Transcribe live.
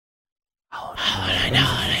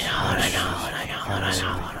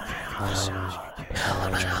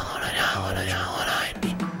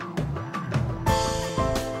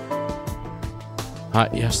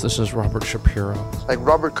Yes, this is Robert Shapiro. Like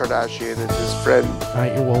Robert Kardashian is his friend.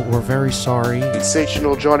 Well, we're very sorry.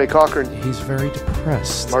 Sensational Johnny Cochran. He's very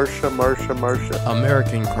depressed. Marsha.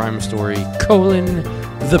 American Crime Story,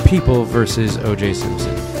 The People versus O.J.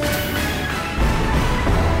 Simpson.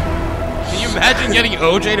 Can you imagine getting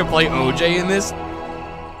O.J. to play O.J. in this?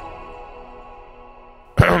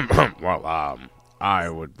 Well, I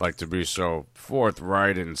would like to be so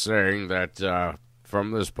forthright in saying that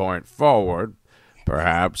from this point forward,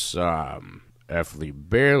 perhaps F. Lee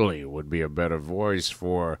Bailey would be a better voice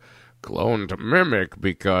for Clone to mimic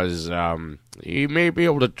because he may be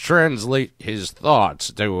able to translate his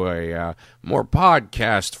thoughts to a more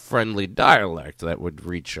podcast-friendly dialect that would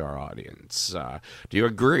reach our audience. Do you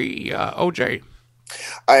agree, OJ?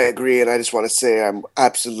 I agree, and I just want to say I'm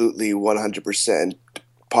absolutely 100%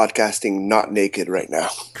 podcasting not naked right now.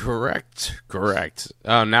 Correct.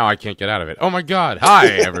 Now I can't get out of it. Oh, my God. Hi,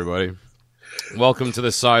 everybody. Welcome to the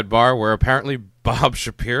sidebar where apparently Bob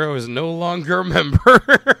Shapiro is no longer a member.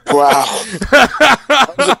 Wow.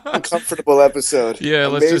 That was an uncomfortable episode. Yeah,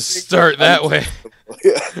 Amazing, let's just start that way.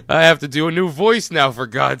 Yeah. I have to do a new voice now, for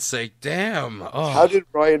God's sake. Damn. Oh. How did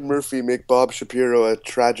Ryan Murphy make Bob Shapiro a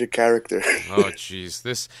tragic character? Oh,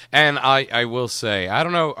 jeez. And I will say, I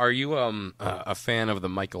don't know, are you a fan of the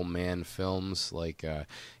Michael Mann films like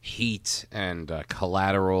Heat and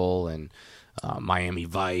Collateral and Miami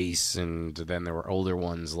Vice, and then there were older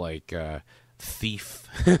ones like Thief.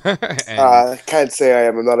 I can't say I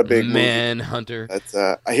am. I'm not a big Manhunter.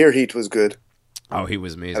 But I hear Heat was good. Oh, he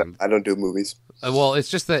was amazing. I don't do movies. Well, it's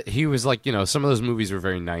just that he was like, some of those movies were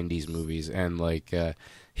very 90s movies, and like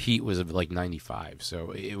Heat was like 95,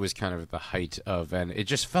 so it was kind of at the height of, and it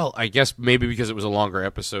just felt, I guess maybe because it was a longer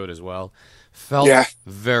episode as well, felt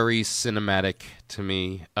very cinematic to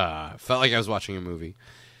me. Felt like I was watching a movie.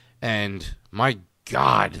 And my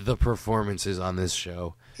God, the performances on this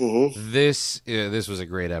show. Mm-hmm. This was a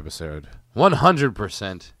great episode.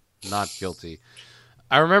 100% not guilty.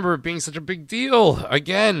 I remember it being such a big deal.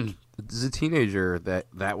 Again, as a teenager, that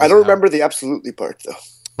was. I don't remember the absolutely part though.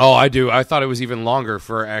 Oh, I do. I thought it was even longer.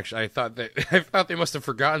 I thought they must have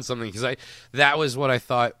forgotten something because that was what I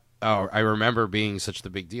thought. Oh, I remember being such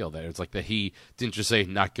the big deal that it's like that he didn't just say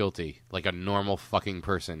not guilty like a normal fucking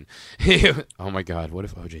person. Oh my God, what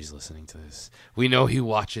if OJ's listening to this? We know he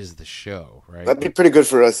watches the show, right? That'd be pretty good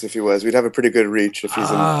for us if he was. We'd have a pretty good reach if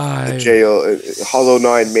he's in the jail. Hollow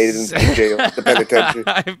 9 made it into jail, the penitentiary.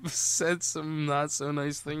 I've said some not so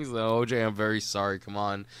nice things though. OJ, I'm very sorry. Come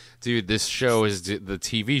on, dude. This show the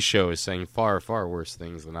TV show is saying far, far worse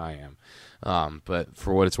things than I am. But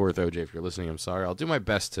for what it's worth, OJ, if you're listening, I'm sorry. I'll do my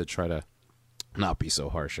best to try to not be so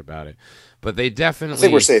harsh about it. But they definitely. I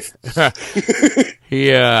think we're safe.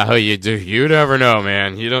 Yeah, you do. You never know,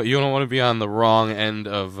 man. You don't want to be on the wrong end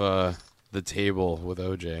of the table with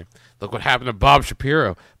OJ. Look what happened to Bob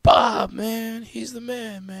Shapiro. Bob, man, he's the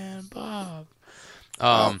man, Bob.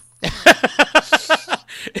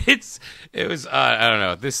 It was I don't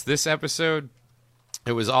know. This episode.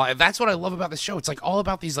 It was all. That's what I love about the show. It's like all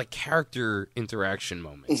about these like character interaction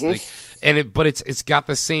moments, mm-hmm. But it's got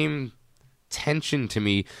the same tension to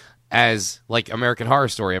me as like American Horror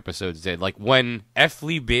Story episodes did. Like when F.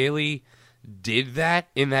 Lee Bailey did that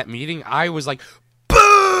in that meeting, I was like,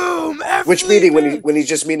 boom! Which meeting? When he's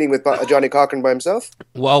just meeting with Johnny Cochran by himself?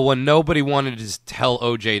 Well, when nobody wanted to tell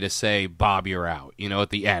OJ to say, Bob, you're out. At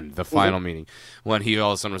the end, the final meeting, when he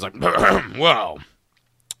all of a sudden was like, well.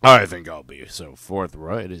 I think I'll be so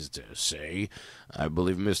forthright as to say I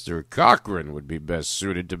believe Mr. Cochran would be best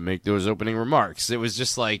suited to make those opening remarks. It was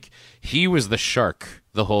just like he was the shark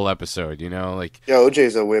the whole episode, like yeah,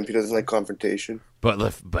 OJ's a wimp. He doesn't like confrontation.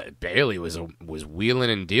 But Bailey was wheeling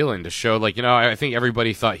and dealing to show I think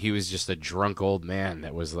everybody thought he was just a drunk old man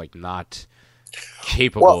that was like not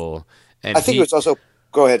capable. Well, and I think it was also.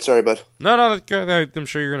 Go ahead, sorry, bud. No, I'm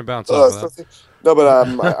sure you're going to bounce off of that. No, but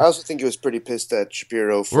I also think he was pretty pissed at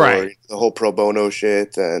Shapiro for the whole pro bono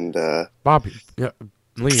shit and Bobby,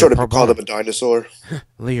 Lee, sort of called him a dinosaur.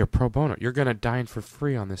 Lee, you're pro bono. You're going to dine for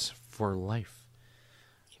free on this for life.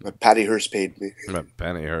 But Patty Hearst paid me.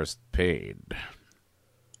 Patty Hearst paid.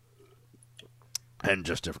 And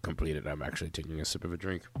just to complete it, I'm actually taking a sip of a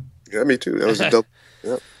drink. Yeah, me too. That was a dope.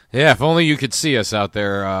 Yeah. Yeah, if only you could see us out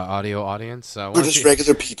there, audio audience. We're just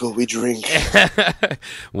regular people. We drink.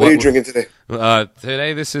 What are you drinking today?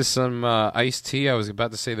 Today, this is some iced tea. I was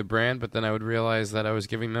about to say the brand, but then I would realize that I was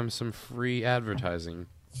giving them some free advertising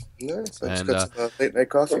Nice. I just And, got some late night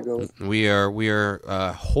coffee going. We are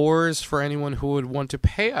whores for anyone who would want to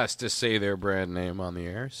pay us to say their brand name on the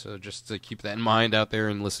air. So just to keep that in mind out there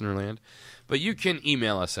in listener land. But you can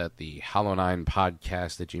email us at the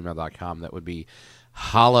hollow9podcast@gmail.com. That would be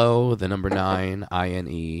hollow, the number 9,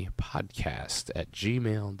 INE,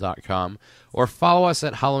 podcast@gmail.com. Or follow us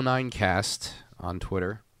at hollow9cast on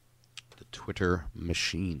Twitter, the Twitter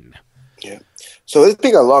machine. Yeah. So this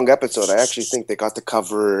being a long episode, I actually think they got to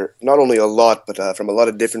cover not only a lot, but from a lot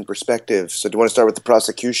of different perspectives. So do you want to start with the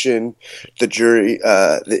prosecution, the jury,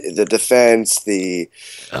 the defense,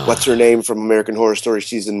 what's her name from American Horror Story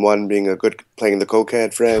season 1 being playing the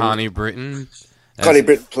cokehead friend? Connie Britton. Connie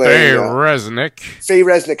Britton playing Faye Resnick. Faye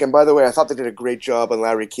Resnick. And by the way, I thought they did a great job on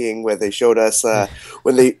Larry King, where they showed us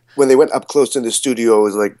when they went up close in the studio, it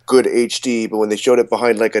was like good HD, but when they showed it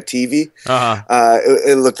behind like a TV,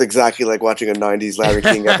 it looked exactly like watching a '90s Larry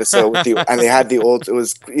King episode. And they had the old. It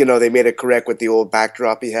was they made it correct with the old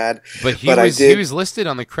backdrop he had. But he was listed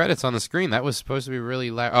on the credits on the screen. That was supposed to be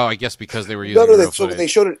really loud. Oh, I guess because they were using real footage. They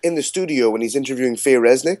showed it in the studio when he's interviewing Faye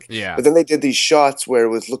Resnick. Yeah. But then they did these shots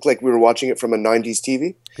where it looked like we were watching it from a '90s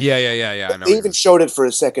TV. Yeah. I know. They even showed it for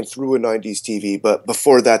a second through a '90s TV, but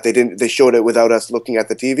before that, they didn't. They showed it without us looking at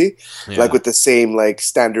the TV, like with the same like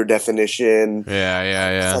standard definition.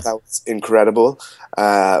 Yeah. I thought that was incredible.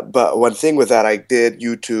 But one thing with that, I did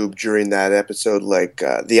YouTube during that episode, like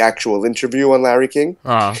the actual interview on Larry King,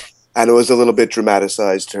 and it was a little bit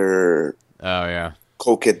dramatized. Her. Oh yeah.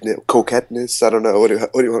 Coquetteness. I don't know. What do you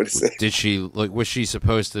want me to say? Did she was she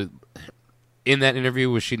supposed to? In that interview,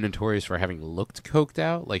 was she notorious for having looked coked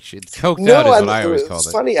out? Like she coked out is what I always called it.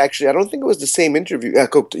 It's funny, actually. I don't think it was the same interview.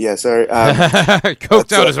 Coked. Yeah, sorry.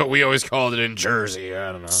 Coked out is what we always called it in Jersey.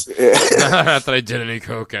 I don't know. Not that I did any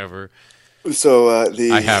coke ever. So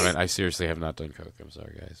I haven't. I seriously have not done coke. I'm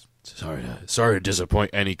sorry, guys. Sorry to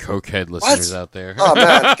disappoint any cokehead listeners out there. Oh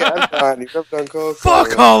man, you've never done coke?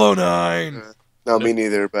 Fuck Hollow 9. No, me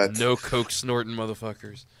neither. But no coke snorting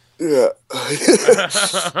motherfuckers. Yeah.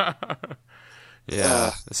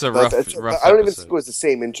 Yeah, it's a rough I don't episode. even think it was the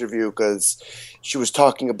same interview because she was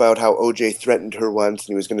talking about how OJ threatened her once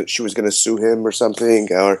and she was gonna sue him or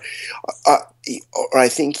something, or I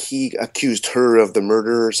think he accused her of the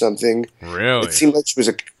murder or something. Really? It seemed like she was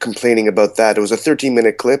complaining about that. It was a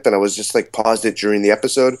 13-minute clip, and I was just like paused it during the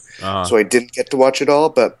episode, so I didn't get to watch it all.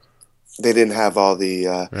 But they didn't have all the.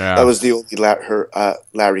 That was the only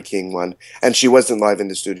Larry King one, and she wasn't live in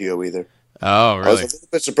the studio either. Oh, really? I was a little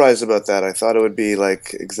bit surprised about that. I thought it would be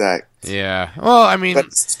like exact. Yeah. Well, I mean, but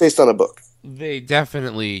it's based on a book. They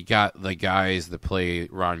definitely got the guys that play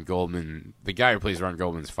Ron Goldman. The guy who plays Ron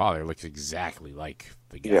Goldman's father looks exactly like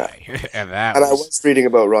the guy. Yeah. and I was reading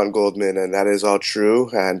about Ron Goldman, and that is all true.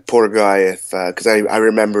 And poor guy, because I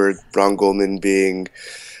remember Ron Goldman being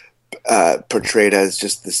portrayed as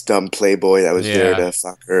just this dumb playboy that was there to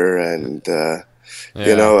fuck her, and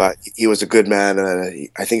he was a good man. I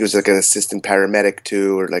think he was like an assistant paramedic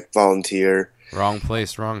too, or like volunteer. Wrong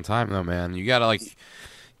place, wrong time, though, man. You gotta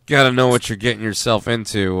know what you're getting yourself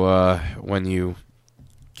into when you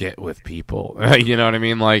get with people. You know what I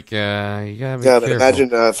mean? Like, you gotta be careful. But imagine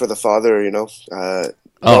for the father, he just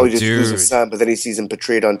loses his son, but then he sees him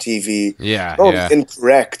portrayed on TV. Yeah,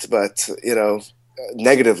 incorrect, but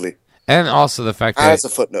negatively. And also the fact that as a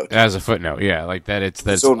footnote, yeah, like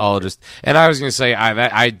that's all just. And I was gonna say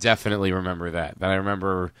I definitely remember that. I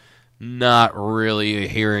remember not really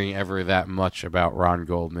hearing ever that much about Ron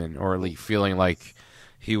Goldman, or at least feeling like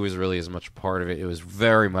he was really as much part of it. It was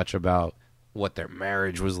very much about what their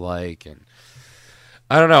marriage was like, and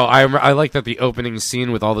I don't know. I like that the opening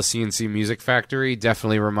scene with all the CNC Music Factory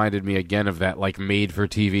definitely reminded me again of that like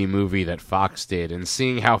made-for-TV movie that Fox did, and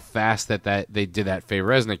seeing how fast that they did that Faye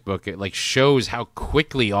Resnick book, it like shows how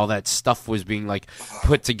quickly all that stuff was being like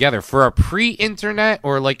put together for a pre-internet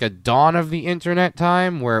or like a dawn of the internet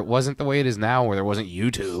time where it wasn't the way it is now, where there wasn't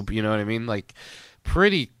YouTube. You know what I mean? Like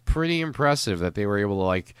pretty impressive that they were able to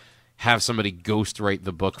like have somebody ghostwrite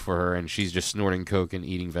the book for her, and she's just snorting coke and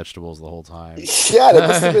eating vegetables the whole time. Yeah, it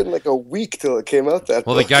must have been like a week till it came out.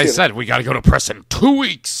 Well, the guy said we got to go to press in 2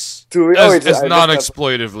 weeks, as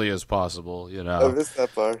non-exploitively as possible. I missed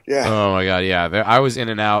that part. Yeah. Oh my god, yeah. I was in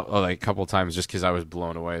and out like a couple times just because I was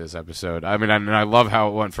blown away this episode. I mean, I love how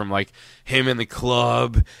it went from like him in the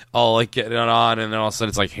club, all like getting on, and then all of a sudden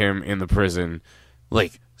it's like him in the prison,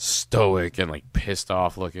 like stoic and like pissed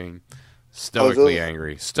off looking. Stoically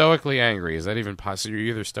angry. Is that even possible?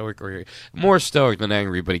 You're either stoic or more stoic than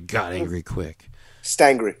angry, but he got angry quick.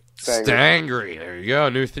 Stangry. There you go.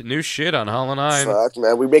 New shit on Hollow 9. Fuck,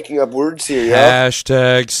 man. We're making up words here, yeah?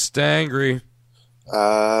 Hashtag Stangry.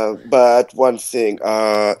 But one thing,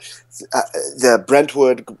 the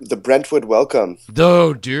Brentwood welcome.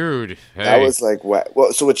 Oh, dude. That Hey. was like what?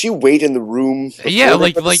 Well, so would she wait in the room before Yeah, they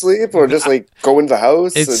like went to sleep, or just like go in the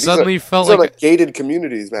house? it So suddenly felt these are like like gated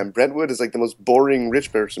communities, man. Brentwood is like the most boring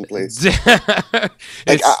rich person place. Like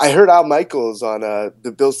it's I heard Al Michaels on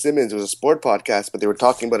the Bill Simmons. It was a sport podcast, but they were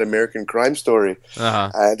talking about American Crime Story,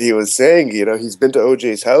 uh-huh. and he was saying, he's been to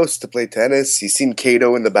OJ's house to play tennis. He's seen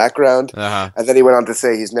Cato in the background, Uh-huh. and then he went on to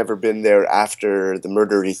say he's never been there after the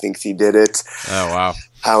murder. He thinks he did it. Oh, wow.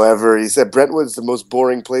 However, he said Brentwood's the most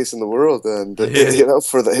boring place in the world, and Yeah.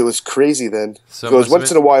 it was crazy. Then So it because must have once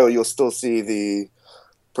been- in a while you'll still see the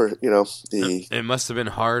It must have been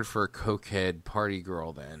hard for a cokehead party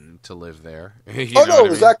girl then to live there. You oh know no, what it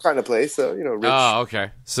was I mean? that kind of place. So rich. Oh,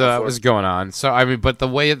 okay. So that was going on. So I mean, but the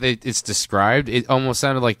way it's described, it almost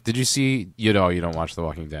sounded like. Did you see? You don't watch The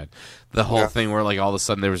Walking Dead. The whole Yeah. thing where like all of a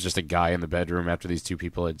sudden there was just a guy in the bedroom after these two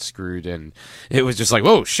people had screwed, and it was just like,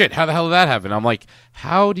 whoa, shit! How the hell did that happen? I'm like,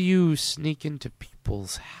 how do you sneak into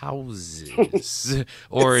people's houses?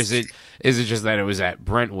 Or is it just that it was at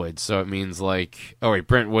Brentwood? So it means like, oh wait,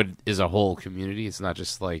 Brentwood is a whole community. It's not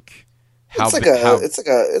just like. It's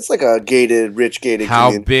like a rich gated. How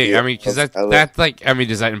community big? I mean, because of LA. that's like, I mean,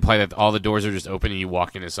 does that imply that all the doors are just open and you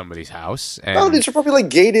walk into somebody's house? And, No, these are probably like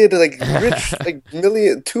gated, like rich, like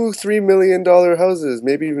 $2-3 million houses,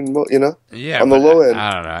 maybe even more. yeah, on the but low end.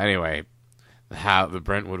 I don't know. Anyway, the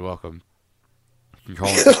Brentwood welcome. You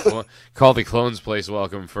can call the Clones Place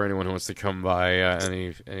welcome for anyone who wants to come by.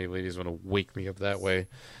 Any ladies want to wake me up that way?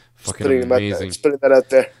 Fucking amazing. Just putting that out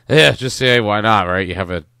there. Yeah, just say why not, right? You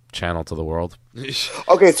have a channel to the world.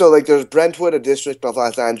 Okay, so like there's Brentwood, a district of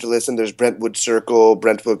Los Angeles, and there's Brentwood Circle,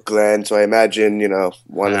 Brentwood Glen. So I imagine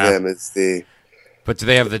one Yeah. of them is the. But do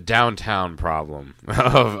they have the downtown problem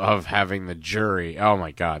of having the jury? Oh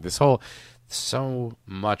my god, this whole so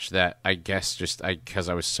much that I guess because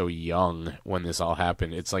I was so young when this all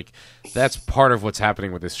happened. It's like that's part of what's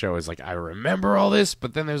happening with this show is like I remember all this,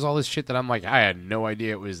 but then there's all this shit that I'm like I had no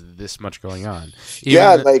idea it was this much going on.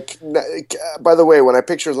 By the way, when I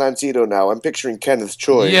picture Lancito now, I'm picturing Kenneth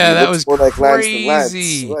Choi. Yeah, He that looks was more like Lance than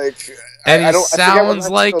crazy. Lance. Like, And he I forget what sounds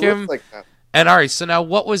Lancito like looks him. like now. And all right, so now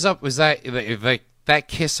what was up? Was that like that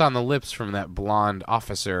kiss on the lips from that blonde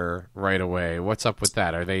officer right away? What's up with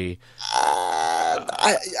that? Are they?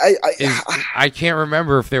 I can't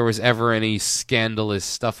remember if there was ever any scandalous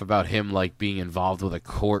stuff about him like being involved with a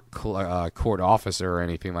court officer or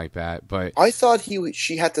anything like that. But I thought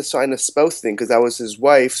she had to sign a spouse thing because that was his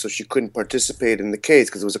wife, so she couldn't participate in the case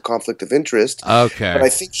because it was a conflict of interest. okay, But I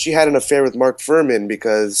think she had an affair with Mark Furman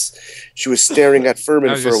because she was staring at I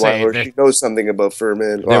Furman was for a just while, saying or that- she knows something about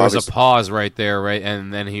Furman. there was a obviously. pause right there, right,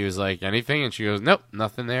 and then he was like, "Anything?" And she goes, "Nope,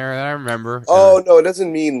 nothing there that I remember." Oh no, it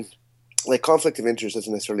doesn't mean like conflict of interest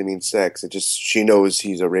doesn't necessarily mean sex. It just she knows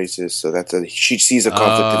he's a racist, so she sees a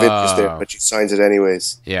conflict of interest there, Oh. but she signs it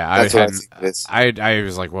anyways. Yeah, That's what I think it is. I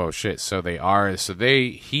was like, "Whoa, shit!" So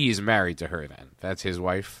he's married to her then. That's his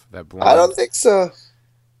wife. That blonde. I don't think so.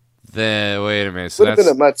 Then wait a minute. So Would have that's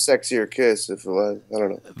been a much sexier kiss if it was. I don't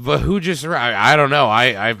know. but who just? I don't know.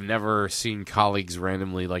 I've never seen colleagues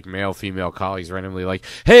randomly like male female colleagues randomly like,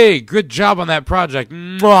 "Hey, good job on that project,"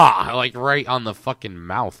 mwah! Like right on the fucking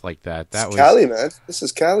mouth like that. That It's was Cali, man. This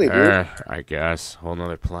is Cali, dude. I guess whole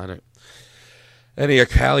nother planet. Any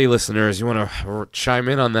Cali listeners, you want to chime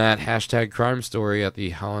in on that hashtag crime story at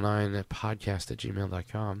the Hollow9 podcast at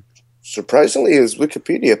gmail.com. Surprisingly, his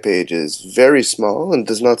Wikipedia page is very small and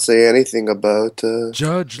does not say anything about.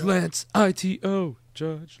 Judge Lance ITO.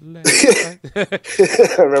 Judge Lance.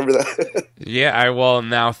 I remember that. Yeah, I will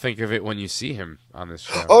now think of it when you see him on this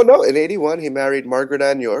show. Oh no! In '81, he married Margaret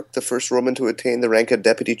Ann York, the first woman to attain the rank of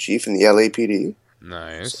deputy chief in the LAPD.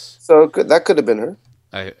 Nice. So that could have been her.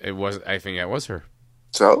 I think that was her.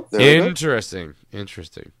 So there we go.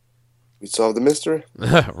 Interesting. We solved the mystery.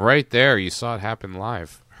 Right there, you saw it happen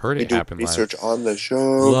live. Heard We it do happen research live. on the show.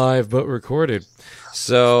 Live but recorded.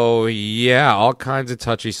 So yeah, all kinds of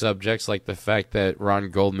touchy subjects like the fact that Ron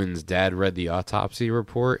Goldman's dad read the autopsy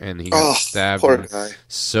report and he got stabbed poor in guy.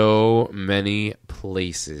 so many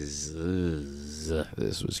places. Ugh,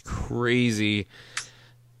 this was crazy.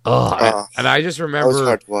 And I just That was remember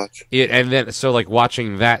hard to watch. it, and then so like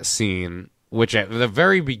watching that scene, which at the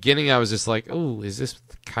very beginning I was just like, "Oh, is this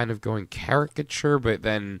kind of going caricature?" But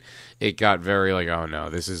then it got very like, "Oh no,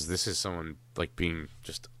 this is someone like being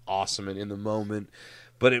just awesome and in the moment."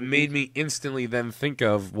 But it made me instantly then think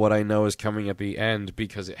of what I know is coming at the end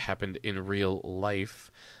because it happened in real life.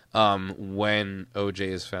 When OJ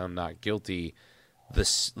is found not guilty,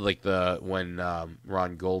 this like the when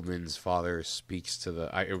Ron Goldman's father speaks to the.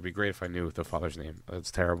 It would be great if I knew the father's name.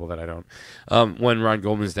 It's terrible that I don't. When Ron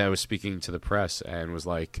Goldman's dad was speaking to the press and was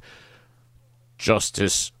like,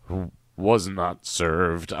 "Justice was not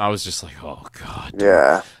served," I was just like, "Oh God."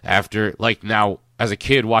 Yeah. After now. As a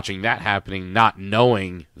kid watching that happening, not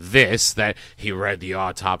knowing this, that he read the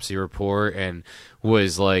autopsy report and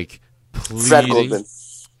was like pleading. Fred Goldman.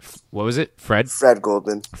 What was it? Fred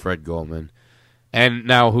Goldman. Fred Goldman. And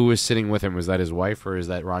now who was sitting with him? Was that his wife or is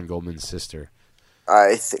that Ron Goldman's sister?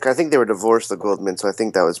 I think they were divorced, the Goldman, so I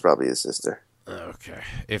think that was probably his sister. Okay,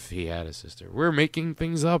 if he had a sister. We're making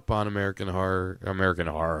things up on American Horror.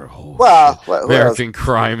 Oh, well, American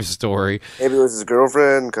Crime Story. Maybe it was his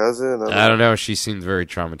girlfriend, cousin. I don't know. She seemed very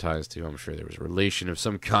traumatized too. I'm sure there was a relation of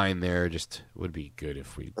some kind there. Just would be good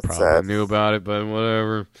if we probably knew about it, but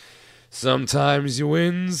whatever. Sometimes you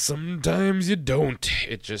win, sometimes you don't.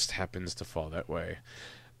 It just happens to fall that way.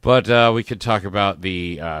 But we could talk about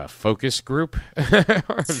the focus group.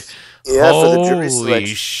 Yeah, for the jury Holy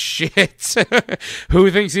selection. shit. Who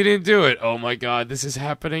thinks he didn't do it? Oh my god, this is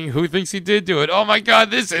happening. Who thinks he did do it? Oh my god,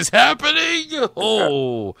 this is happening.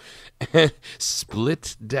 Oh.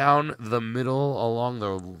 Split down the middle along the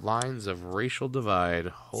lines of racial divide.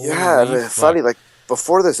 Holy Yeah, fuck. funny. Like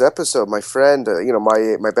before this episode, my friend,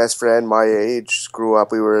 my best friend, my age, grew up.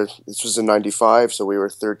 This was in '95, so we were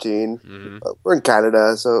 13. Mm-hmm. We're in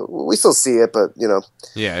Canada, so we still see it, but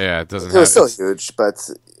Yeah, it doesn't it was have still huge. But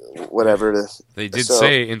whatever. They did So-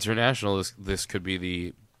 say international. This could be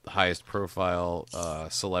the highest profile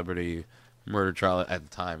celebrity murder trial at the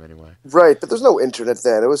time, anyway. Right, but there's no internet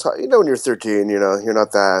then. It was when you're 13, you're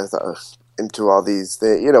not that into all these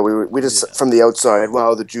things. We just from the outside.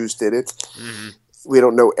 Wow, the Jews did it. Mm-hmm. We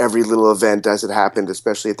don't know every little event as it happened,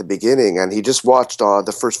 especially at the beginning. And he just watched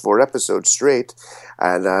the first 4 episodes straight,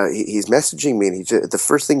 and he's messaging me. And the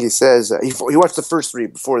first thing he says, he watched the first 3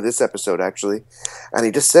 before this episode actually, and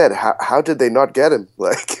he just said, "How did they not get him?"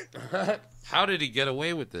 Like, How did he get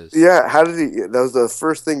away with this? yeah, how did he? That was the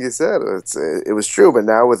first thing he said. It was true, but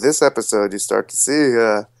now with this episode, you start to see.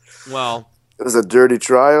 Well, It was a dirty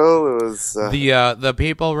trial. It was the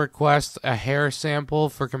people request a hair sample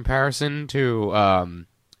for comparison to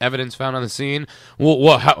evidence found on the scene.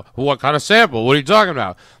 What kind of sample? What are you talking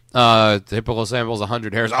about? Typical sample is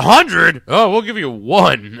 100 hairs. 100? Oh, we'll give you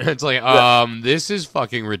 1. It's like, this is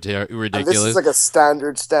fucking ridiculous. and this is like a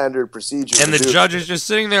standard procedure. And to the do. judge is just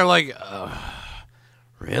sitting there like,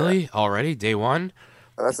 really? Already? Day 1?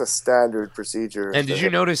 That's a standard procedure. And did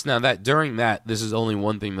you notice now that during that, this is only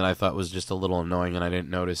one thing that I thought was just a little annoying, and I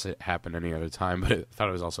didn't notice it happen any other time, but I thought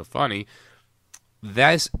it was also funny.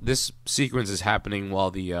 This sequence is happening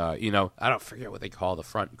while the, I don't forget what they call the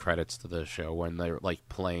front credits to the show, when they're like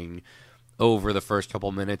playing over the first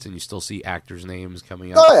couple minutes and you still see actors' names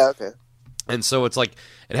coming up. Oh yeah, okay. And so it's like,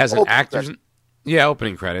 it has an Opening actor's... Yeah,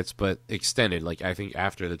 opening credits, but extended, like I think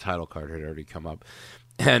after the title card had already come up.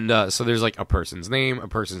 And so there's like a person's name,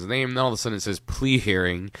 then all of a sudden it says plea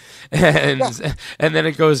hearing, and then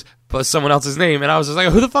it goes plus someone else's name, and I was just like,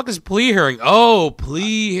 who the fuck is plea hearing? Oh,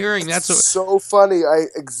 plea hearing, that's what... So funny.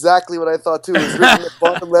 Exactly what I thought too. It was written in the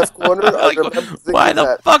bottom left corner. I Like, remember thinking why the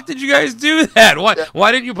that. fuck did you guys do that?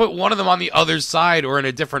 Why didn't you put one of them on the other side or in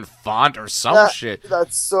a different font or some shit?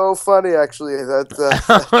 That's so funny, actually.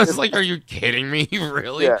 I was like, are you kidding me?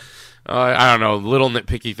 Really? Yeah. I don't know, little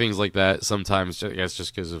nitpicky things like that. Sometimes, I guess,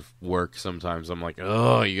 just because of work. Sometimes I'm like,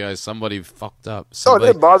 oh, you guys, somebody fucked up. Oh, it Somebody,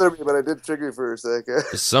 didn't bother me, but I did trigger for a second.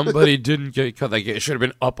 somebody didn't get cut. Like, it should have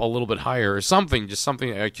been up a little bit higher or something. Just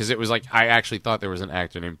something, because it was like I actually thought there was an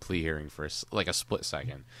actor named Plea Hearing for a split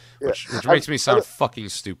second, which makes me sound fucking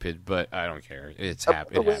stupid, but I don't care. It's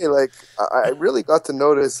happening. Like, I really got to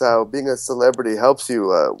notice how being a celebrity helps you.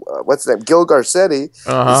 What's his name? Gil Garcetti.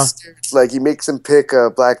 Uh-huh. Like, he makes him pick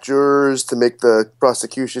black jurors to make the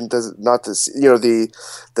prosecution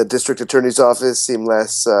the district attorney's office seem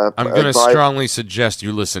less. I'm going to strongly suggest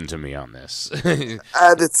you listen to me on this. And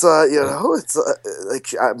it's like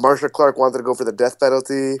Marsha Clark wanted to go for the death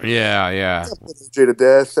penalty. Yeah. Straight to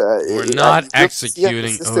death. We're not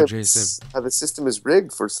executing O.J. Simpson. How the system is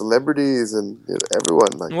rigged for celebrities and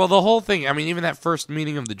everyone. Like, Well, the whole thing, I mean, even that first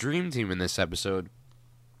meeting of the Dream Team in this episode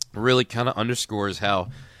really kind of underscores how,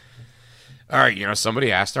 all right,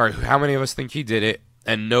 somebody asked, all right, how many of us think he did it?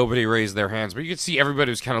 And nobody raised their hands. But you could see everybody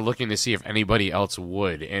was kind of looking to see if anybody else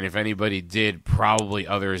would. And if anybody did, probably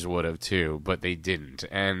others would have too, but they didn't.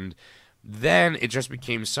 And then it just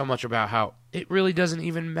became so much about how it really doesn't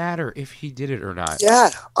even matter if he did it or not. yeah,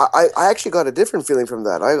 I actually got a different feeling from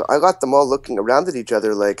that. I got them all looking around at each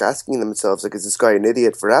other, like asking themselves, like, is this guy an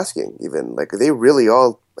idiot for asking? Even like they really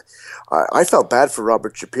all I felt bad for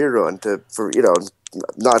Robert Shapiro and for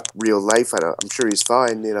not real life. I'm sure he's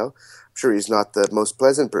fine. I'm sure he's not the most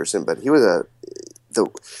pleasant person, but he was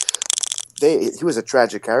he was a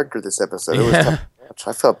tragic character this episode. It was tough to watch.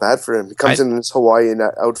 I felt bad for him. He comes in his Hawaiian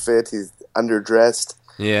outfit. He's underdressed.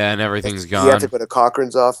 Yeah, and everything's gone. He had to go to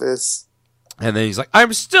Cochrane's office. And then he's like,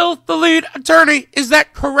 I'm still the lead attorney. Is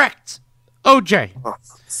that correct? OJ. Oh,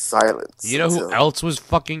 silence. You know who else was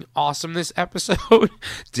fucking awesome this episode?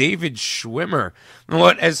 David Schwimmer.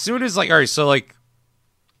 As soon as, all right, so,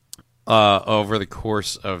 over the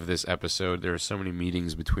course of this episode, there are so many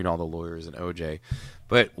meetings between all the lawyers and OJ.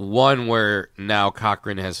 But one where now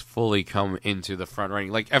Cochrane has fully come into the front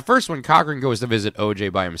running. At first, when Cochrane goes to visit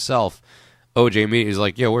OJ by himself, OJ immediately is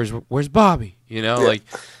like, yo, where's Bobby? Yeah.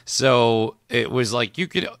 So it was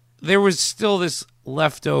there was still this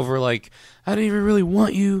leftover, I didn't even really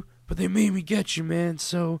want you, but they made me get you, man,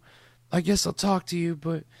 so I guess I'll talk to you,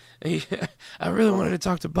 but I really wanted to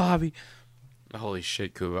talk to Bobby. Holy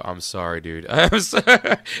shit, Kuba, I'm sorry, dude.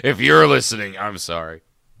 If you're listening, I'm sorry.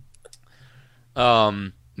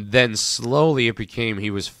 Then slowly it became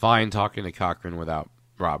he was fine talking to Cochrane without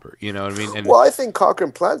Robert, you know what I mean? And, well, I think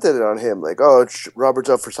Cochrane planted it on him, Robert's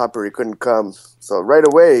up for supper, he couldn't come. So right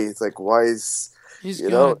away, it's why is... He's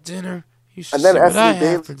got dinner. And then F.E.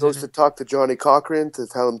 Bailey goes to talk to Johnny Cochrane to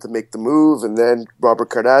tell him to make the move, and then Robert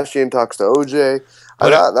Kardashian talks to OJ.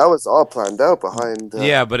 That was all planned out behind...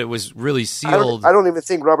 yeah, but it was really sealed. I don't even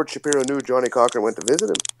think Robert Shapiro knew Johnny Cochrane went to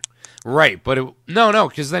visit him. Right, but no,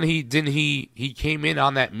 because then he came in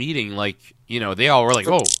on that meeting they all were like,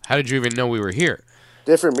 oh, how did you even know we were here?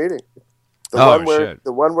 Different meeting. Shit.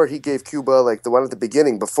 The one where he gave Cuba, the one at the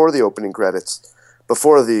beginning, before the opening credits.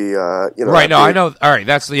 Before the, Right, no, I know. All right,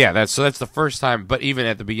 that's the first time. But even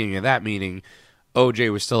at the beginning of that meeting,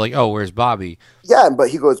 OJ was still like, "Oh, where's Bobby?" Yeah, but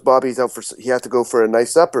he goes, Bobby's out he had to go for a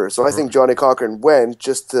nice supper. So I think Johnny Cochrane went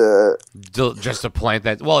just to plant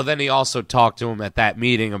that. Well, then he also talked to him at that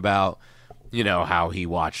meeting about, how he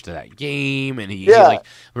watched that game, and he said,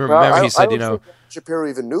 Shapiro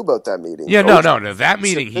even knew about that meeting. Yeah, no, that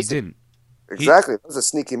meeting he didn't. Exactly, that was a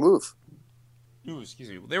sneaky move. Ooh, excuse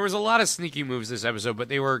me. There was a lot of sneaky moves this episode, but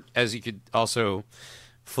they were, as you could also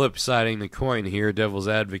flip-siding the coin here, devil's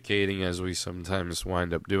advocating, as we sometimes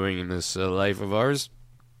wind up doing in this life of ours.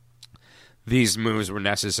 These moves were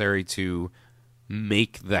necessary to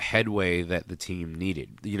make the headway that the team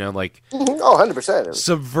needed. 100%.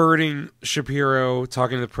 Subverting Shapiro,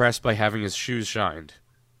 talking to the press by having his shoes shined.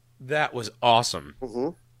 That was awesome.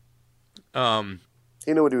 Mm-hmm.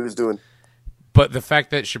 He knew what he was doing. But the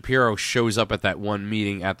fact that Shapiro shows up at that one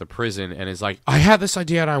meeting at the prison and is like, I had this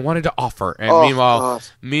idea and I wanted to offer. And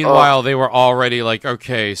meanwhile, they were already like,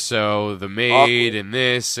 okay, so the maid and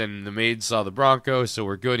this, and the maid saw the Broncos, so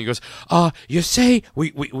we're good. And he goes, you say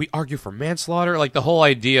we argue for manslaughter? The whole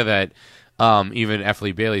idea that even F.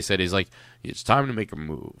 Lee Bailey said is it's time to make a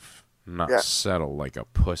move. Not settle like a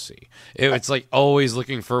pussy. It's always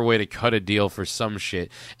looking for a way to cut a deal for some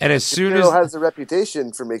shit. And as soon as has a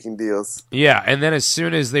reputation for making deals. Yeah, and then as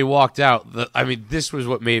soon as they walked out, this was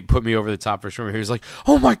what put me over the top for sure. He was like,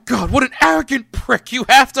 "Oh my god, what an arrogant prick! You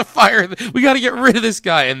have to fire. We got to get rid of this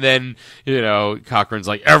guy." And then Cochrane's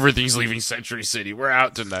like, "Everything's leaving Century City. We're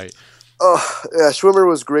out tonight." Oh, yeah, Schwimmer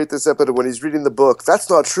was great this episode when he's reading the book. That's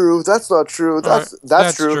not true. That's not true.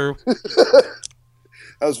 That's true.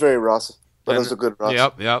 That was very Ross. That was a good Ross.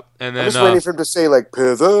 Yep. And then I'm just waiting for him to say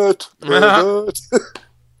pivot.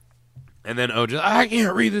 And then OJ, I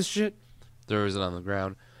can't read this shit. Throws it on the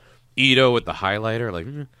ground. Ito with the highlighter,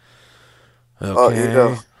 okay. Oh,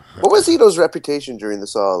 Ito. What was Ito's reputation during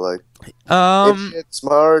this all? Dipshit,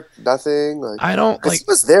 smart, nothing. I don't he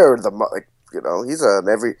was there.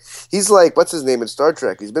 He's what's his name in Star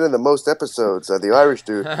Trek? He's been in the most episodes. The Irish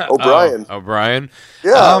dude, O'Brien. O'Brien.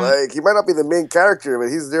 Yeah, he might not be the main character, but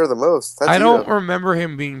he's there the most. That's I don't remember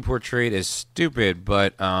him being portrayed as stupid,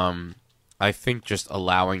 but I think just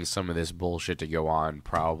allowing some of this bullshit to go on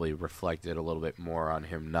probably reflected a little bit more on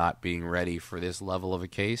him not being ready for this level of a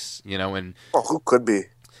case. And who could be?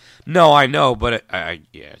 No, I know, but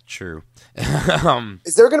yeah, true.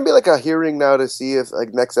 Is there going to be a hearing now to see if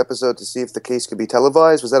next episode to see if the case could be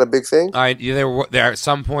televised? Was that a big thing? There at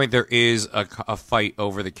some point there is a fight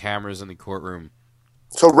over the cameras in the courtroom.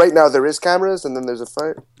 So right now there is cameras, and then there's a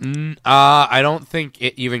fight? I don't think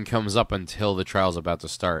it even comes up until the trial's about to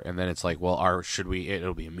start, and then it's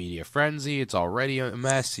it'll be a media frenzy, it's already a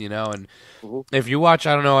mess, and if you watch,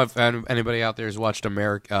 I don't know if anybody out there has watched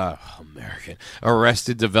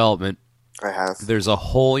Arrested Development. I have. There's a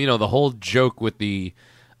whole, the whole joke with the,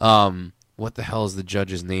 what the hell is the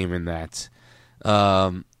judge's name in that?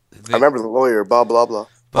 I remember the lawyer, blah, blah, blah.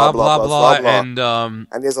 Blah blah blah, and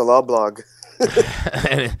and there's a law blog.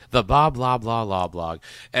 and the blah blah blah law blog,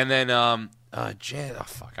 and then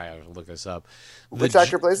fuck, I have to look this up. Which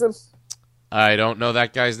actor plays him? I don't know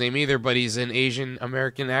that guy's name either, but he's an Asian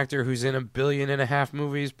American actor who's in 1.5 billion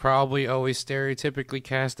movies, probably always stereotypically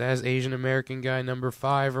cast as Asian American guy number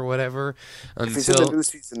 5 or whatever. If he's in the new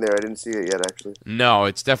season there, I didn't see it yet, actually. No,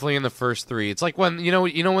 it's definitely in the first 3. It's like when you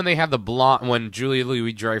know when they had the blonde, when Julia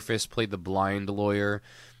Louis-Dreyfus played the blind lawyer.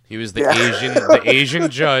 He was the Asian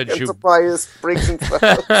judge who breaks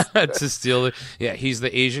himself to steal it. Yeah, he's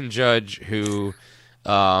the Asian judge who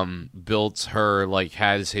built her, like,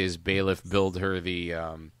 has his bailiff build her the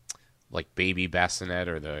like baby bassinet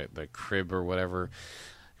or the crib or whatever.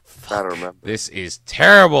 Fuck, I don't remember. This is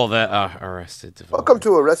terrible. That Arrested Development. Welcome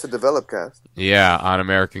to Arrested Development cast. Yeah, on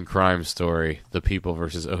American Crime Story, The People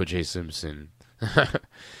versus O.J. Simpson.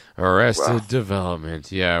 Arrested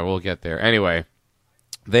Development. Yeah, we'll get there. Anyway,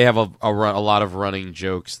 they have a lot of running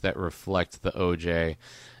jokes that reflect the O.J.,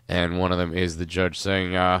 and one of them is the judge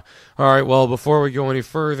saying, all right, well, before we go any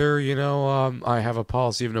further, I have a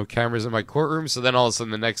policy of no cameras in my courtroom. So then all of a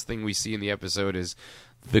sudden the next thing we see in the episode is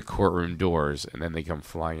the courtroom doors, and then they come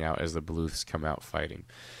flying out as the Bluths come out fighting.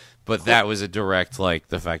 But that was a direct, like,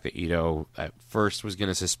 the fact that Ito at first was going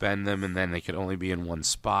to suspend them, and then they could only be in one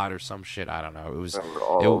spot or some shit. I don't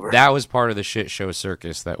know. That was part of the shit show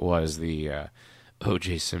circus that was the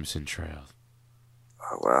O.J. Simpson trial.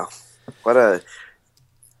 Oh, wow.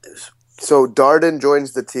 So Darden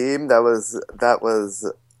joins the team. That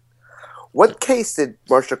was. What case did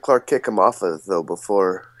Marcia Clark kick him off of, though,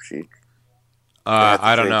 before she?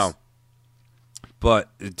 I don't know. But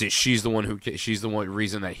she's the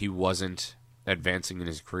reason that he wasn't advancing in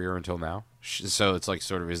his career until now. So it's like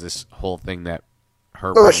sort of is this whole thing that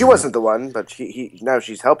her. No, she wasn't the one, but he now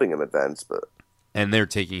she's helping him advance. But and they're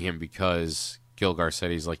taking him because Gilgar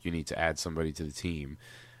said he's like, you need to add somebody to the team.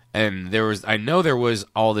 And I know there was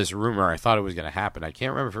all this rumor. I thought it was going to happen. I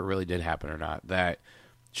can't remember if it really did happen or not. That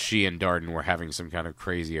she and Darden were having some kind of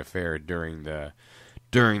crazy affair during the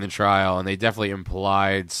trial, and they definitely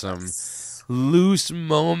implied some loose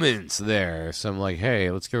moments there. Some like,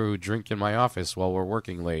 hey, let's go drink in my office while we're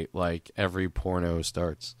working late, like every porno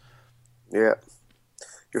starts. Yeah,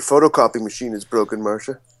 your photocopy machine is broken,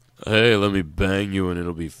 Marcia. Hey, let me bang you and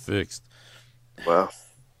it'll be fixed. Wow.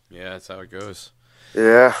 Yeah, that's how it goes.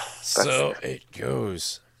 Yeah. So it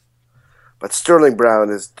goes. But Sterling Brown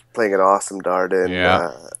is playing an awesome Darden.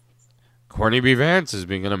 Yeah. Courtney B. Vance is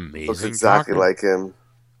being an amazing looks exactly Cochran. like him.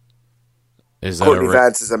 Courtney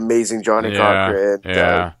Vance is amazing Johnny Cochran.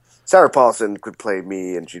 Yeah. Sarah Paulson could play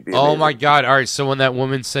me, and she'd be amazing. Oh, my God. All right, so when that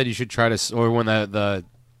woman said you should try to... Or when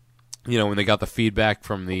when they got the feedback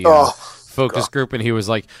from the focus group, and he was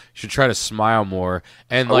like, you should try to smile more.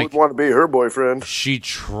 And I would want to be her boyfriend. She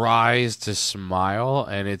tries to smile,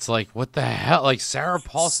 and it's like, what the hell? Like, Sarah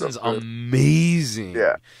Paulson's amazing.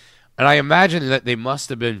 Yeah. And I imagine that they must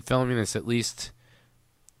have been filming this at least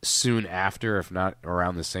soon after, if not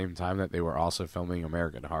around the same time that they were also filming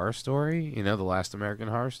American Horror Story. The last American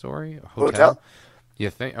Horror Story? Hotel? You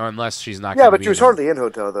think? Or unless she's not Yeah, but she was hardly in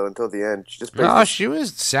Hotel, though, until the end. She just played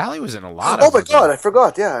Sally was in a lot of Oh, my God, I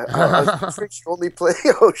forgot, yeah. I was picturing she only played...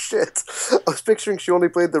 Oh, shit. I was picturing she only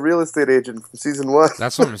played the real estate agent from season 1.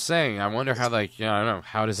 That's what I'm saying. I wonder how, I don't know,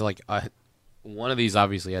 how does, one of these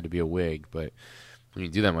obviously had to be a wig, but... When you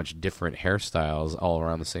do that much different hairstyles all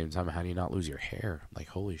around the same time, how do you not lose your hair? Like,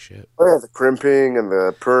 holy shit. Oh, yeah, the crimping and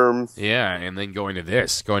the perm. Yeah, and then going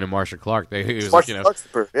to Marcia Clark. Maybe you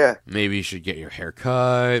should get your hair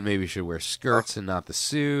cut. Maybe you should wear skirts and not the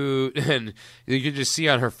suit. And you could just see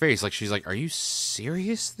on her face, like, she's like, are you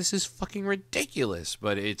serious? This is fucking ridiculous.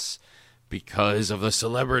 But it's because of the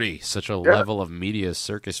celebrity. Such a level of media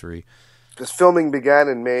circusry. This filming began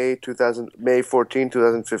in May 14,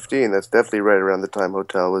 2015. That's definitely right around the time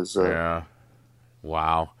Hotel was... Yeah.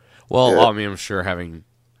 Wow. Well, I mean, I'm sure having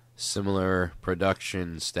similar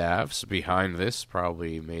production staffs behind this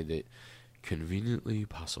probably made it conveniently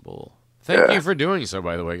possible. Thank you for doing so,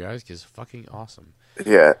 by the way, guys, because fucking awesome.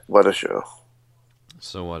 Yeah, what a show.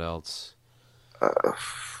 So what else?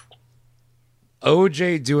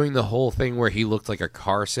 OJ doing the whole thing where he looked like a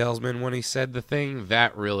car salesman when he said the thing,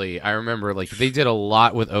 that really, I remember, they did a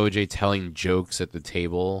lot with OJ telling jokes at the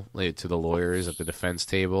table, to the lawyers at the defense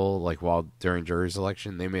table, during jury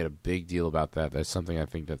selection. They made a big deal about that. That's something I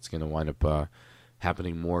think that's going to wind up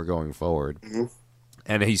happening more going forward. Mm-hmm.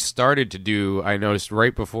 And he started to do, I noticed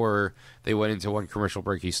right before they went into one commercial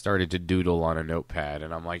break, he started to doodle on a notepad.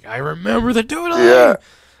 And I'm like, I remember the doodling! Yeah.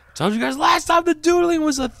 Told you guys last time the doodling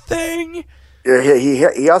was a thing! Yeah,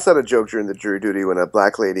 he also had a joke during the jury duty when a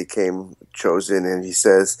black lady came chosen, and he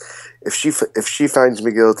says, if she finds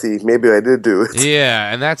me guilty, maybe I did do it.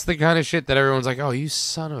 Yeah, and that's the kind of shit that everyone's like, "Oh, you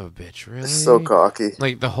son of a bitch, really?" So cocky.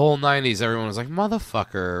 Like the whole '90s, everyone was like,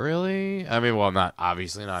 "Motherfucker, really?" I mean, well, not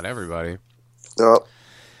obviously not everybody. No.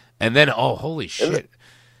 And then, oh, holy shit!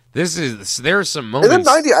 There are some In the moments.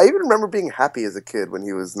 '90s, I even remember being happy as a kid when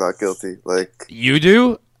he was not guilty. Like You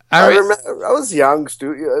do? I remember, I was young,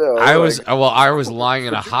 I was lying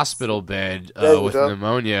in a hospital bed with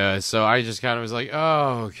pneumonia, so I just kind of was like,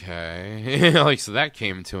 oh, okay. Like, so that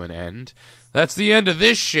came to an end. That's the end of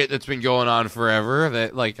this shit that's been going on forever.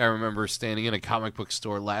 That, like, I remember standing in a comic book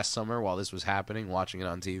store last summer while this was happening, watching it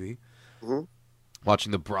on TV. Mm-hmm.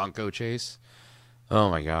 Watching the Bronco chase. Oh,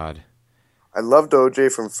 my God. I loved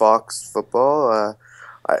OJ from Fox Football.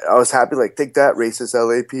 I was happy, like, take that, racist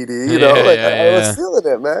LAPD. You know, I was feeling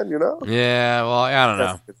it, man. You know. Yeah, well, I don't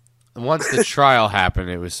know. Once the trial happened,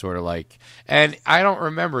 it was sort of like, and I don't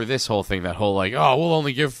remember this whole thing, that whole like, oh, we'll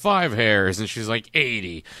only give 5 hairs, and she's like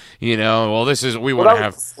 80, you know. Well, this is we want to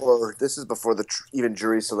have. This is before the even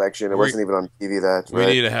jury selection. It wasn't even on TV. We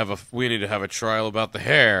need to have a trial about the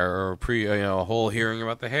hair, or a whole hearing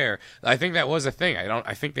about the hair. I think that was a thing.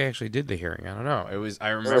 I think they actually did the hearing. I don't know. It was.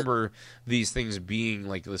 I remember these things being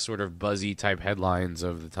like the sort of buzzy type headlines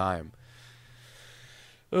of the time.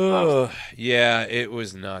 Oh, yeah, it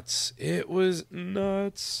was nuts. It was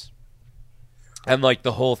nuts. And like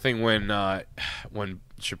the whole thing when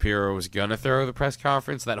Shapiro was gonna throw the press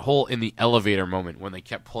conference, that whole in the elevator moment when they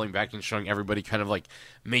kept pulling back and showing everybody kind of like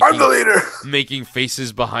I'm the leader, making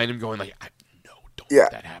faces behind him, going like, don't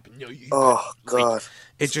let that happen. No, God.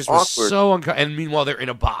 It just awkward. Was so uncomfortable. And meanwhile, they're in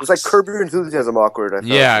a box. It was like Curb Your Enthusiasm awkward. I thought.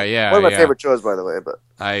 Yeah. One of my favorite shows, by the way. But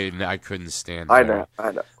I couldn't stand it. I know.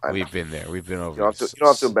 We've been there. We've been over it. You don't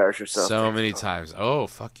have to embarrass yourself. So many times. Oh,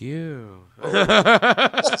 fuck you. Look at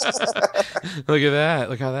that.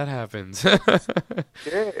 Look how that happens.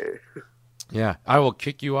 Yeah, I will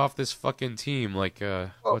kick you off this fucking team, like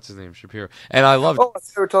what's his name, Shapiro. And I love. Oh,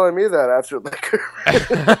 they were telling me that after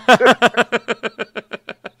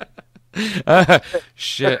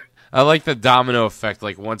shit. I like the domino effect.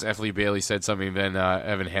 Like once F. Lee Bailey said something, then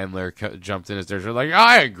Evan Handler jumped in as there's like,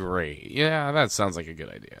 I agree. Yeah, that sounds like a good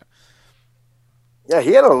idea. Yeah,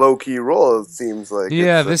 he had a low-key role, it seems like.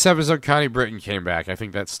 Yeah, this episode, Connie Britton came back. I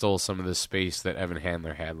think that stole some of the space that Evan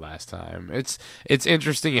Handler had last time. It's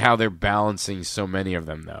interesting how they're balancing so many of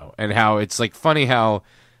them, though. And how it's, like, funny how,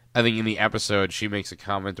 I think in the episode, she makes a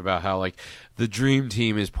comment about how, like, the dream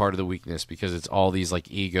team is part of the weakness because it's all these, like,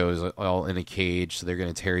 egos all in a cage, so they're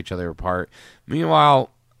going to tear each other apart.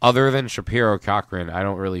 Meanwhile, other than Shapiro Cochran, I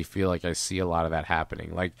don't really feel like I see a lot of that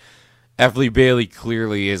happening. Like, F. Lee Bailey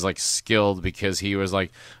clearly is, like, skilled because he was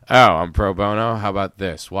like, oh, I'm pro bono? How about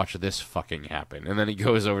this? Watch this fucking happen. And then he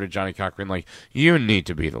goes over to Johnny Cochran like, you need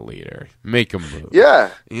to be the leader. Make a move.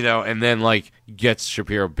 Yeah. You know, and then, like, gets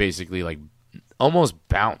Shapiro basically, like, almost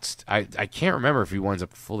bounced. I can't remember if he winds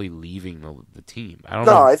up fully leaving the team. I don't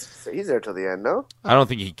know. No, he's there till the end, no? I don't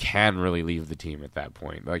think he can really leave the team at that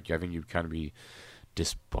point. Like, I think you'd kind of be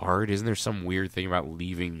disbarred. Isn't there some weird thing about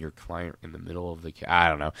leaving your client in the middle of the I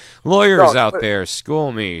don't know. Lawyers out there,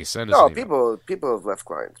 school me. Send us an email. people have left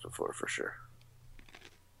clients before, for sure.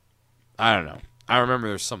 I don't know. I remember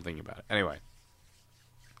there's something about it. Anyway,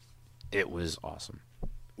 it was awesome.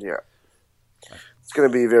 Yeah. It's going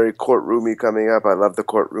to be very courtroomy coming up. I love the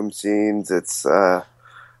courtroom scenes. It's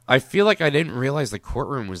I feel like I didn't realize the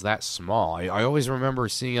courtroom was that small. I always remember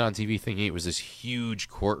seeing it on TV thinking it was this huge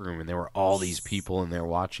courtroom and there were all these people in there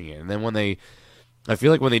watching it. And then I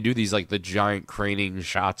feel like when they do these like the giant craning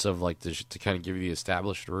shots of like to kind of give you the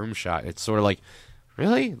established room shot, it's sort of like,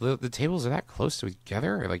 really? The tables are that close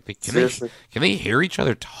together? Like can they hear each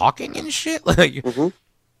other talking and shit? Like,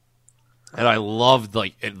 and I loved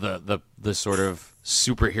like the sort of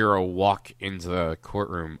superhero walk into the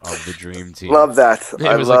courtroom of the dream team. Love that.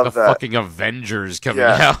 It was like the fucking Avengers coming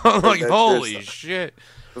out. Like, holy shit.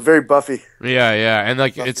 Very Buffy. Yeah. And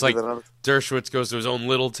like it's like Dershowitz goes to his own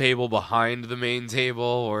little table behind the main table,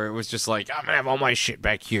 or it was just like, I'm gonna have all my shit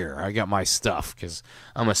back here. I got my stuff because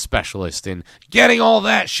I'm a specialist in getting all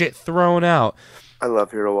that shit thrown out. I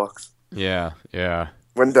love hero walks. Yeah.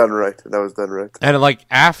 When done right. That was done right. And like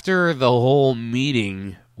after the whole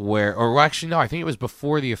meeting I think it was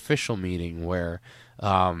before the official meeting where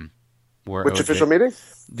Which OJ, official meeting?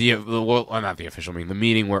 Not the official meeting. The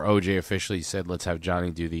meeting where OJ officially said, "Let's have Johnny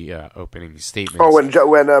do the opening statement." Oh,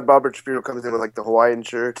 when Robert Shapiro comes in with like the Hawaiian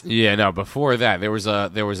shirt. Yeah, no. Before that, there was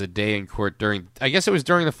a day in court during. I guess it was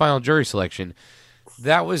during the final jury selection.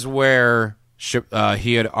 That was where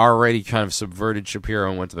he had already kind of subverted Shapiro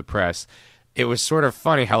and went to the press. it was sort of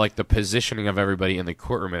funny how like the positioning of everybody in the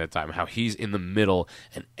courtroom at the time, how he's in the middle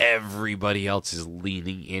and everybody else is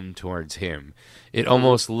leaning in towards him. It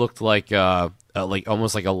almost looked like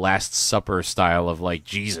almost like a Last Supper style of like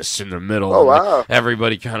Jesus in the middle. Oh, and wow.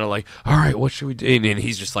 everybody kind of like, all right, what should we do? And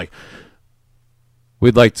he's just like,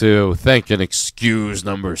 we'd like to thank and excuse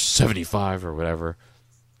number 75 or whatever.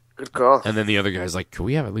 Good call. And then the other guy's like, could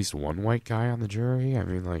we have at least one white guy on the jury? I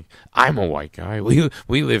mean, like, I'm a white guy. We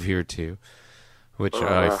live here too. Which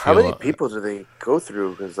I feel, how many people do they go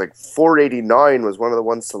through? Because like 489 was one of the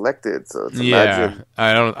ones selected. So it's imagine.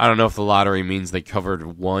 I don't know if the lottery means they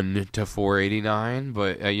covered 1 to 489,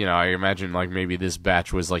 but I imagine like maybe this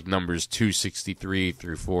batch was like numbers 263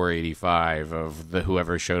 through 485 of the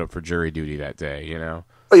whoever showed up for jury duty that day. You know.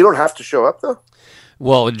 Oh, you don't have to show up though.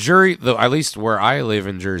 Well, in jury, though, at least where I live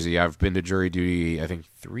in Jersey, I've been to jury duty, I think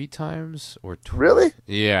 3 times or twice. Really?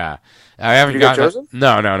 Yeah, I haven't Did you get chosen? No,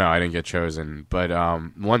 I didn't get chosen. But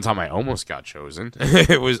one time I almost got chosen.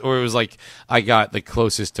 it was like I got the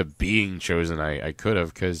closest to being chosen I could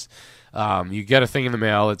have, because you get a thing in the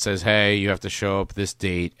mail that says, "Hey, you have to show up this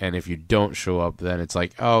date," and if you don't show up, then it's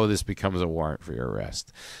like, "Oh, this becomes a warrant for your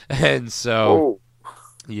arrest." And so,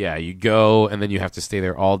 yeah, you go, and then you have to stay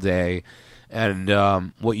there all day. And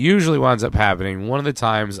what usually winds up happening, one of the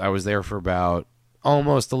times I was there for about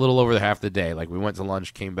almost a little over half the day. Like we went to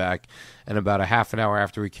lunch, came back, and about a half an hour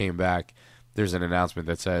after we came back, there's an announcement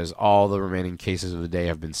that says all the remaining cases of the day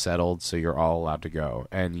have been settled, so you're all allowed to go.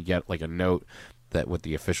 And you get like a note that with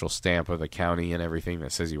the official stamp of the county and everything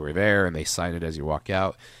that says you were there, and they sign it as you walk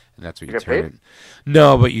out. And that's what you get turn paid? in.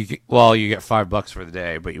 No, but you get $5 for the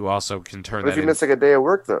day, but you also can turn What that if you in. miss like a day of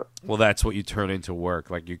work though? Well, that's what you turn into work.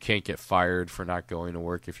 Like you can't get fired for not going to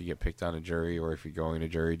work if you get picked on a jury, or if you're going to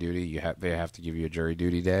jury duty. They have to give you a jury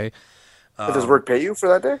duty day. But does work pay you for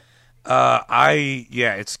that day?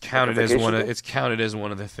 It's counted Like a as one. vacation day? It's counted as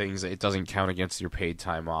one of the things. It doesn't count against your paid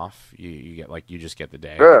time off. You get you just get the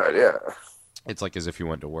day. Good, yeah. It's like as if you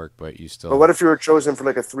went to work, but you still. But what if you were chosen for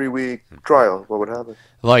like a 3-week trial? What would happen?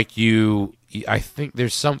 Like I think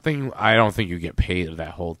there's something. I don't think you get paid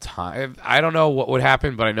that whole time. I don't know what would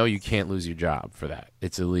happen, but I know you can't lose your job for that.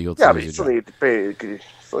 It's illegal to Yeah, but lose you your still job. need to pay. You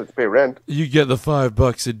still have to pay rent. You get the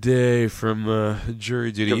 $5 a day from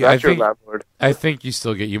jury duty. You're not your landlord. I think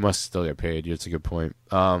you must still get paid. It's a good point.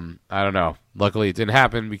 I don't know. Luckily, it didn't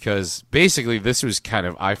happen because basically this was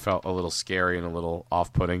I felt a little scary and a little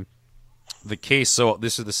off-putting. The case. So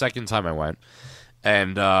this is the second time I went.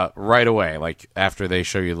 And right away, like after they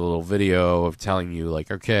show you the little video of telling you, like,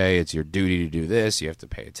 okay, it's your duty to do this. You have to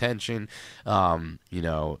pay attention.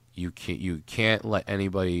 You can't let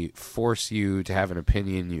anybody force you to have an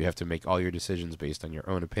opinion. You have to make all your decisions based on your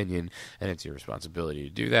own opinion, and it's your responsibility to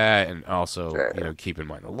do that. And also, keep in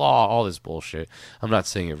mind the law. All this bullshit. I'm not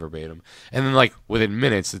saying it verbatim. And then, like within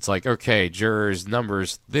minutes, it's like, okay, jurors,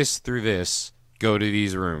 numbers, this through this, go to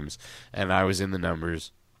these rooms, and I was in the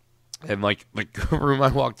numbers. And, like, the room I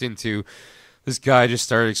walked into, this guy just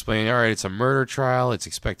started explaining, all right, it's a murder trial. It's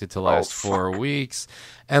expected to last 4 weeks.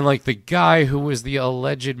 And, like, the guy who was the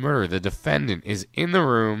alleged murderer, the defendant, is in the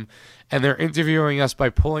room, and they're interviewing us by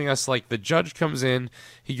pulling us, like, the judge comes in,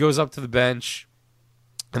 he goes up to the bench,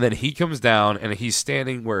 and then he comes down, and he's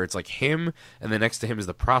standing where it's like him, and then next to him is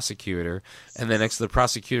the prosecutor, and then next to the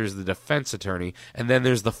prosecutor is the defense attorney, and then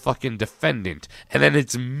there's the fucking defendant, and then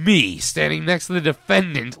it's me standing next to the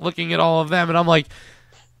defendant looking at all of them, and I'm like,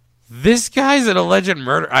 this guy's an alleged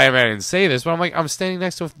murderer. I didn't say this, but I'm standing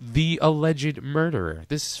next to the alleged murderer.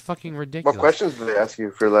 This is fucking ridiculous. What questions did they ask you,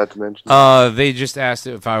 if you're allowed to mention? They just asked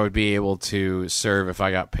if I would be able to serve if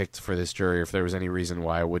I got picked for this jury, or if there was any reason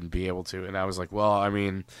why I wouldn't be able to. And I was like, well, I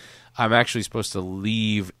mean, I'm actually supposed to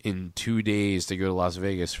leave in 2 days to go to Las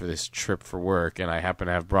Vegas for this trip for work, and I happen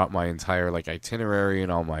to have brought my entire itinerary and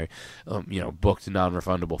all my, booked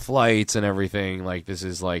non-refundable flights and everything. Like, this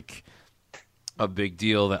is a big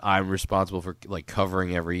deal that I'm responsible for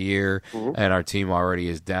covering every year, and our team already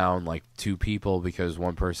is down 2 people because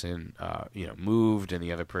one person moved and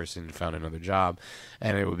the other person found another job,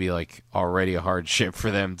 and it would be already a hardship for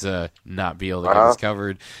them to not be able to get this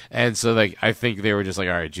covered. And so I think they were just like,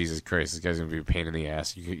 all right, Jesus Christ, this guy's gonna be a pain in the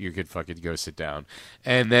ass. You could fucking go sit down.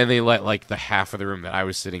 And then they let the half of the room that I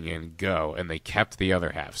was sitting in go, and they kept the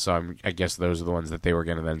other half. So I guess those are the ones that they were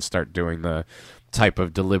gonna then start doing the type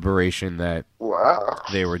of deliberation that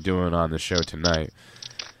they were doing on the show tonight.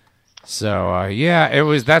 So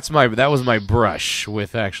that was my brush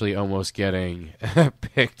with actually almost getting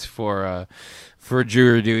picked for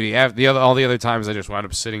jury duty. All the other times I just wound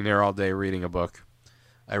up sitting there all day reading a book.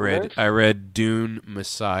 I read Dune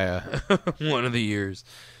Messiah one of the years.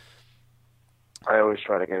 I always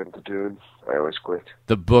try to get into Dune. I always quit.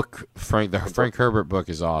 The book, the Frank Herbert book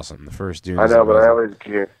is awesome. The first Dune. I know, but I always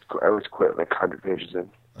quit like 100 pages in.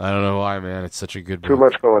 I don't know why, man. It's such a good book. Too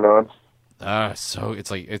much going on. So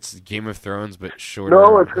it's Game of Thrones, but shorter.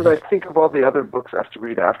 No, it's because I think of all the other books I have to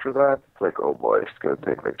read after that. It's like, oh boy, it's going to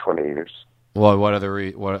take like 20 years. Well, what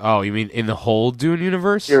other? Oh, you mean in the whole Dune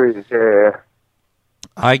universe? Series, yeah.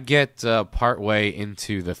 I get partway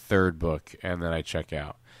into the third book, and then I check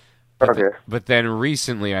out. Okay. But then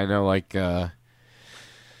recently, I know, like, I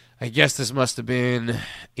guess this must have been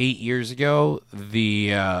 8 years ago,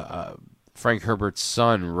 the Frank Herbert's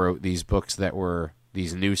son wrote these books that were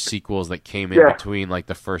these new sequels that came in between, like,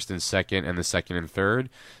 the first and second and the second and third.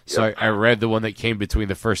 So I read the one that came between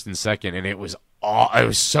the first and second, and it was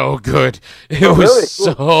so good. It was really?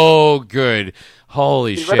 so good.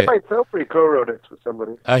 Holy shit. He read it myself, or he co-wrote it with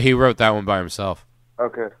somebody? He wrote that one by himself.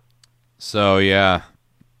 Okay. So, yeah.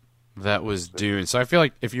 That was Dune. So I feel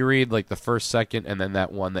like if you read like the first, second, and then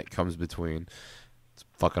that one that comes between, it's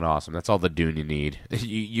fucking awesome. That's all the Dune you need.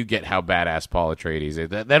 You get how badass Paul Atreides is.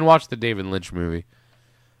 Then watch the David Lynch movie.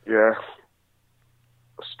 Yeah.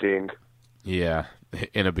 Sting. Yeah,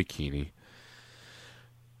 in a bikini.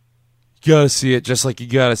 You gotta see it, just like you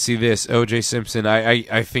gotta see this. O.J. Simpson.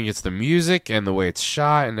 I think it's the music and the way it's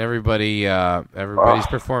shot, and everybody's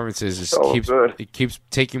performances keeps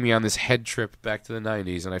taking me on this head trip back to the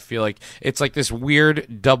 90s, and I feel like it's like this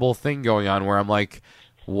weird double thing going on where I'm like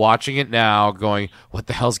watching it now, going, "What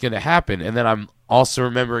the hell's gonna happen?" And then I'm also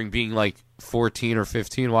remembering being like 14 or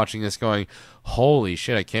 15 watching this, going, "Holy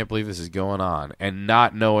shit, I can't believe this is going on," and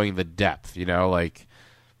not knowing the depth, like.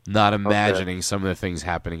 Not imagining some of the things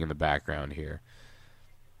happening in the background here.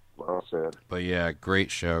 Well said. But yeah, great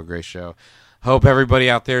show. Hope everybody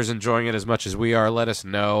out there is enjoying it as much as we are. Let us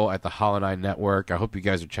know at the Hollow 9 Network. I hope you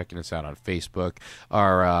guys are checking us out on Facebook.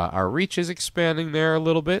 Our reach is expanding there a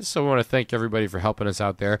little bit, so we want to thank everybody for helping us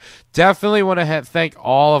out there. Definitely want to thank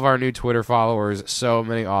all of our new Twitter followers. So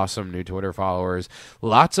many awesome new Twitter followers.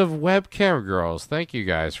 Lots of webcam girls. Thank you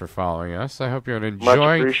guys for following us. I hope you're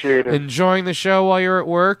enjoying the show while you're at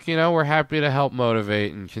work. We're happy to help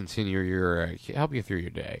motivate and continue help you through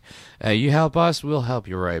your day. You help us, we'll help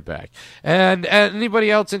you right back. And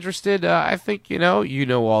anybody else interested, I think, you know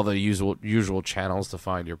all the usual channels to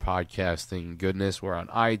find your podcasting goodness. We're on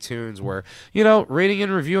iTunes, where, rating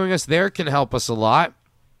and reviewing us there can help us a lot.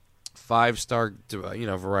 5-star,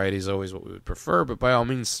 variety is always what we would prefer, but by all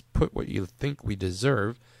means, put what you think we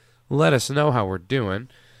deserve. Let us know how we're doing.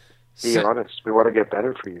 Be honest. We want to get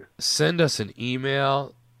better for you. Send us an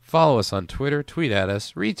email. Follow us on Twitter. Tweet at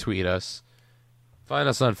us. Retweet us. Find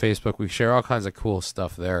us on Facebook. We share all kinds of cool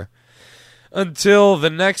stuff there. Until the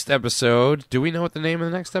next episode, do we know what the name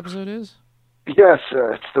of the next episode is? Yes,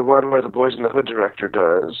 it's the one where the Boys in the Hood director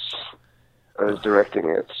is directing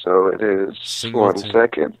it. So it is Singleton. 1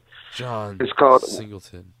 second. John. It's called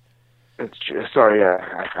Singleton. How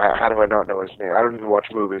do I not know his name? I don't even watch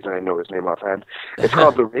movies and I know his name offhand. It's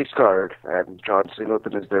called The Race Card, and John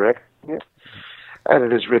Singleton is directing it. And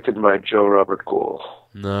it is written by Joe Robert Cole.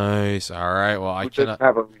 Nice. All right. Well, I cannot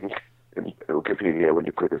have a link in Wikipedia when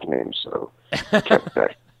you click his name, so I can't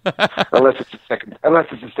say. unless it's the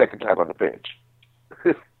second time on the page.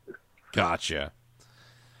 Gotcha.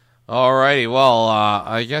 All righty. Well,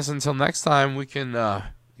 I guess until next time, we can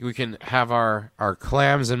have our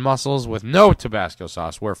clams and mussels with no Tabasco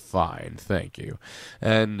sauce. We're fine, thank you.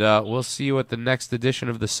 And we'll see you at the next edition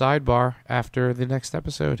of the Sidebar after the next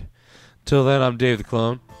episode. Till then, I'm Dave the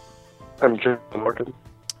Clone. I'm John Morton.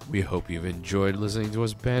 We hope you've enjoyed listening to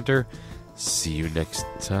us banter. See you next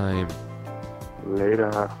time.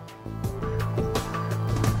 Later.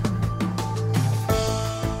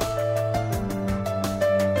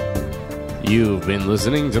 You've been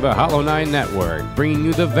listening to the Hollow 9 Network, bringing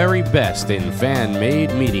you the very best in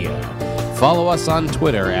fan-made media. Follow us on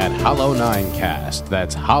Twitter at Hollow9Cast.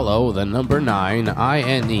 That's Hollow, the number 9,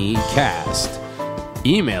 I-N-E, cast.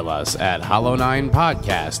 Email us at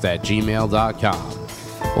hollow9podcast@gmail.com.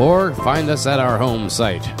 Or find us at our home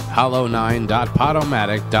site,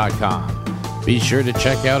 hollow9.podomatic.com. Be sure to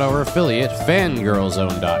check out our affiliate,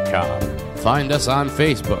 fangirlzone.com. Find us on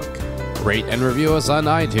Facebook. Rate and review us on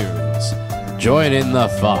iTunes. Join in the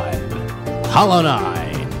fun. Hollow 9.